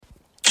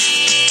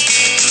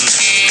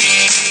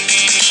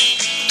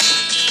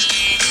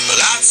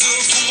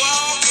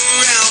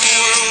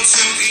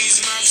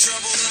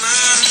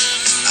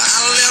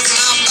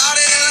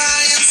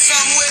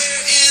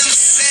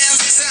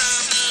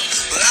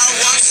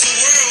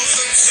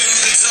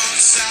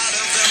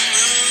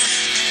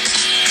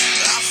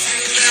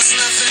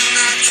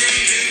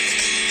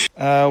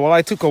Well,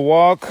 I took a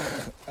walk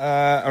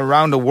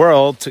around the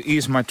world to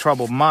ease my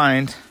troubled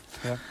mind.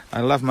 Yeah.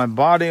 I left my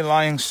body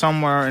lying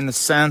somewhere in the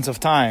sands of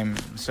time.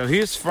 So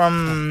he's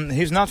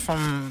not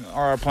from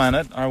our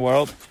planet, our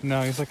world.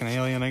 No, he's like an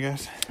alien, I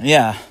guess.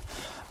 Yeah.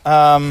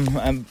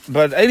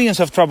 But aliens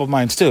have troubled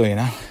minds too, you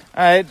know.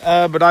 Alright,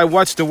 but I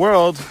watched the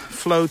world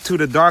float to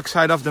the dark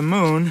side of the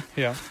moon.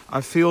 Yeah.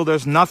 I feel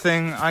there's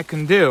nothing I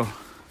can do.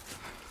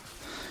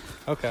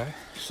 Okay.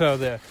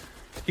 So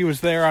he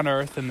was there on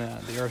Earth, and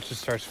the Earth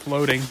just starts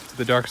floating to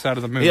the dark side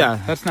of the moon. Yeah.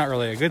 That's not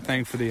really a good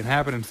thing for the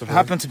inhabitants of It Earth.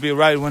 happened to be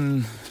right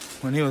when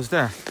he was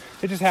there.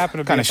 It just happened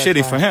to be Kind of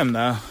shitty for him,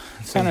 though.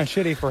 It's kind of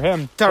shitty for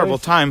him. Terrible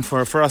time for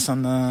us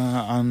on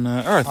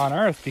Earth. On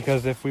Earth,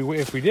 because if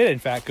we did in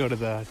fact go to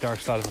the dark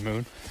side of the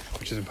moon,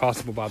 which is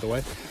impossible by the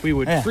way, we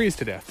would freeze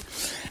to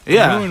death.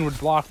 The moon would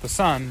block the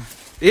sun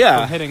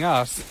from hitting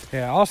us.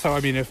 Yeah. Also, I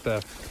mean, if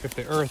the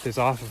Earth is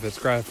off of its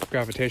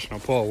gravitational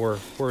pull,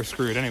 we're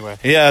screwed anyway.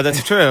 Yeah,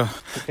 that's true.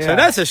 Yeah. So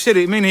that's a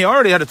shitty. I mean, he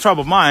already had a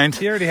troubled mind.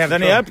 He already had.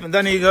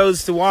 Then he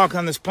goes to walk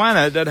on this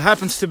planet that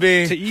happens to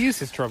be to ease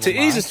his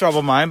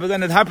troubled mind. But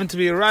then it happened to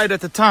be right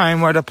at the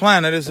time where the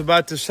planet is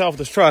about to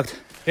self-destruct.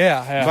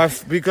 Yeah.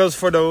 Because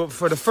for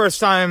the first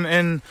time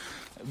in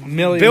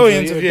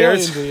billions of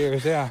years,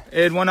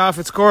 it went off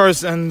its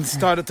course and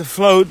started to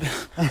float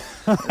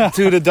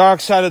to the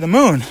dark side of the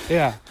moon.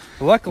 Yeah.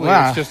 Luckily,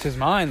 it's just his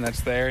mind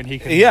that's there, and he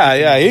can. He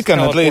can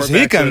at least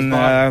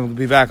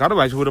be back.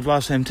 Otherwise, we would have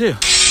lost him too.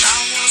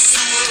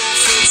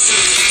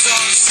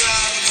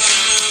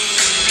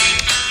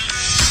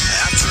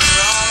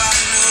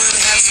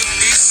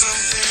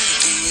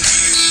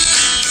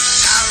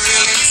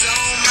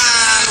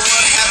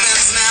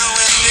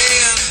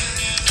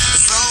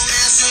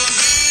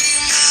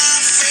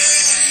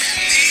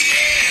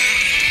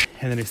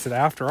 And then he said,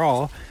 after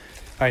all,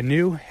 I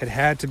knew it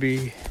had to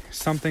be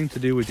something to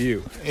do with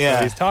you. Yeah.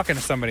 So he's talking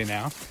to somebody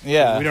now.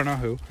 Yeah. We don't know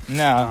who.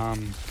 No.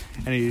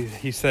 And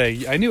he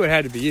said, I knew it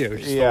had to be you.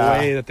 Just the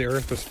way that the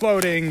Earth was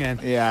floating. And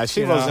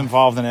she was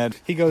involved in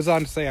it. He goes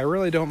on to say, I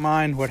really don't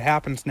mind what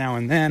happens now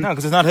and then. No,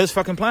 because it's not his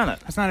fucking planet.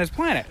 It's not his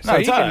planet. No,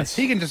 he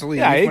can just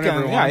leave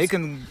whenever he wants. He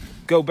can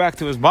go back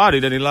to his body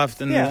that he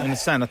left in the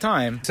sand of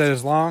time. He said,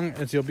 as long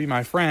as you'll be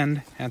my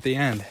friend at the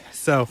end.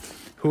 So,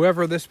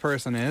 whoever this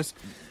person is,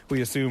 we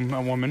assume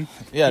a woman.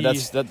 Yeah,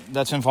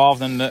 that's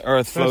involved in the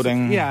Earth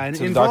floating to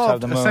the dark side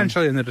of the moon.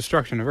 Essentially in the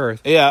destruction of Earth.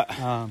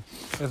 Yeah.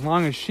 As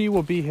long as she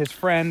will be his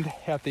friend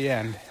at the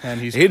end, then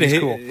he's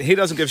cool. He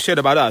doesn't give shit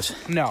about us.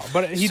 No,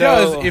 but he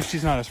does if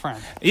she's not his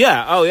friend.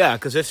 Yeah,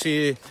 because if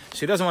she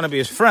doesn't want to be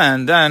his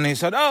friend, then he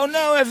said, oh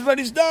no,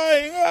 everybody's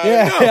dying. Oh,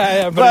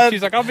 yeah. But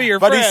she's like, I'll be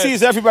your friend. But he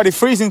sees everybody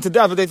freezing to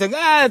death, but they think,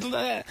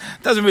 it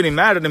doesn't really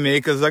matter to me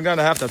because I'm going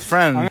to have that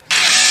friend.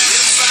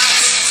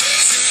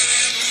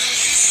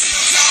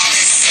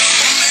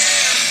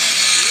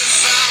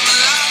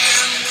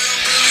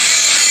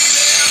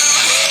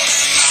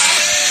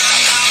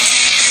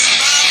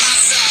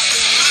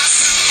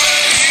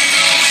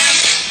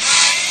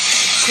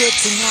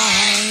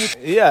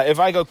 Yeah, if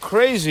I go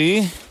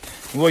crazy,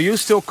 will you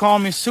still call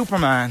me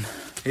Superman?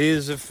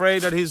 He's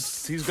afraid that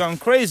he's going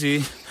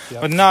crazy,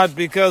 but not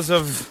because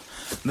of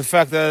the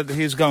fact that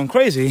he's going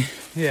crazy.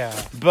 Yeah.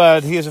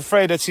 But he is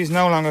afraid that she's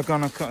no longer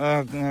gonna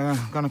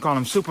call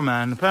him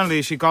Superman.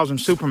 Apparently, she calls him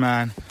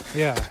Superman.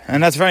 Yeah.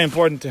 And that's very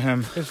important to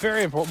him. It's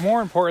very important,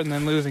 more important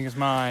than losing his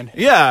mind.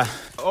 Yeah.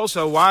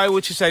 Also, why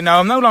would she say, no,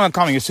 I'm no longer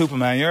calling you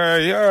Superman.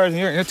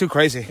 You're too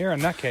crazy. You're a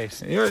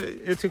nutcase.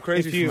 You're too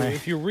crazy for me.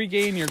 If you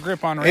regain your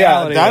grip on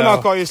reality, I'll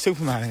not call you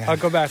Superman again. I'll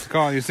go back to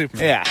calling you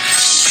Superman. Yeah.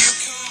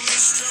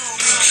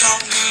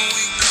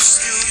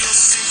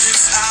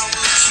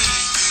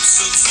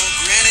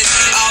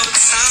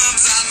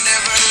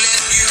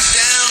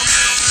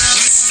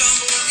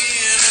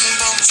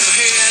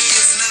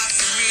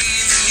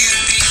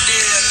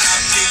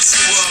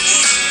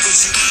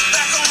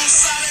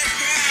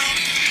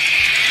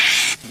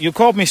 You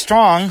called me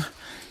strong,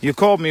 you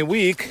called me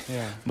weak,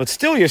 but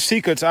still your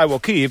secrets I will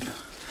keep.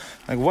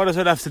 Like, what does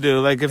it have to do?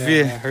 Like, if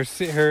her,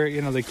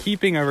 the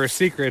keeping of her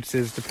secrets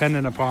is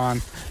dependent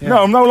upon.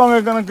 No, I'm no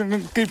longer gonna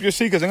keep your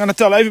secrets. I'm gonna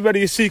tell everybody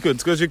your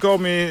secrets because you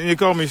called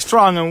me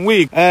strong and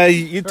weak.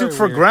 You took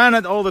for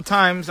granted all the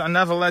times I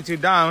never let you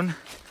down.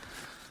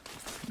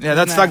 Yeah,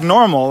 that's like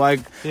normal.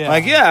 Okay,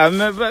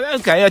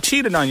 I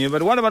cheated on you,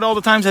 but what about all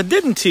the times I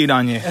didn't cheat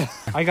on you?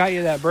 I got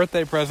you that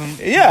birthday present.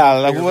 Yeah,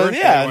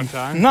 one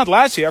time. Not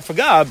last year, I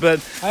forgot, but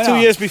 2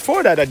 years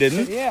before that I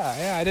didn't.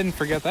 Yeah, I didn't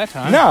forget that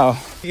time. No,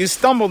 you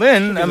stumbled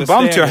in and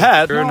bumped your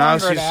head. Now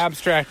she's an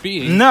abstract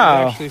being.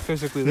 No, she's actually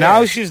physically there.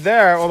 Now she's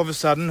there all of a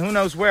sudden. Who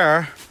knows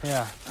where?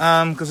 Yeah.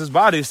 Because his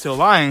body is still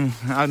lying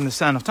out in the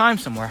sand of time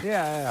somewhere.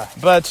 Yeah.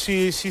 But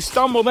she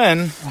stumbled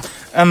in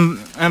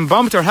and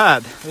bumped her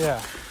head.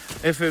 Yeah.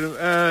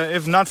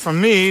 If not for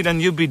me, then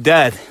you'd be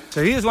dead.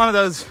 So he is one of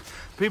those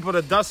people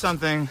that does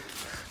something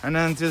and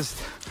then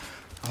just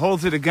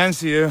holds it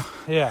against you.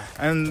 Yeah.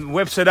 And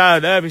whips it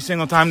out every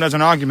single time there's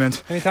an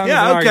argument. Anytime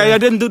yeah, there's an okay, argument. I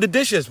didn't do the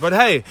dishes, but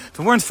hey, if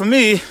it weren't for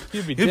me,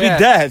 you'd be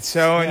dead.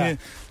 So yeah.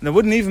 there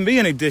wouldn't even be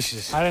any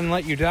dishes. I didn't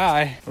let you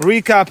die.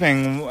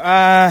 Recapping.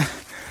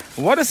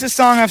 What does this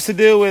song have to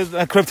do with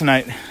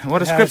Kryptonite? What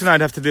does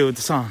Kryptonite have to do with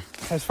the song?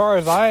 As far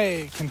as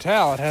I can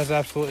tell, it has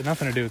absolutely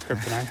nothing to do with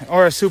Kryptonite.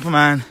 Or a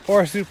Superman.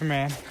 Or a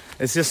Superman.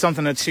 It's just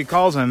something that she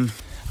calls him.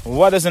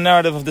 What is the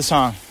narrative of the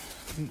song?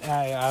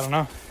 I don't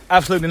know.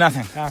 Absolutely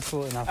nothing.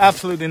 Absolutely nothing.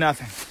 Absolutely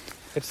nothing.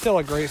 It's still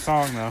a great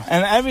song, though.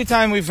 And every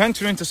time we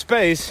venture into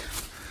space,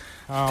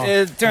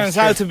 it turns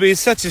out to be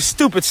such a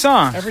stupid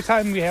song. Every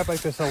time we have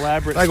like this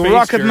elaborate like space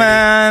Rocket journey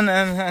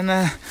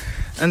Man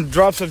and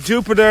Drops of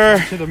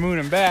Jupiter to the moon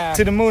and back.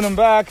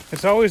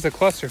 It's always a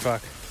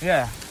clusterfuck.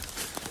 Yeah.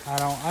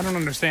 I don't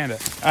understand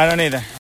it. I don't either.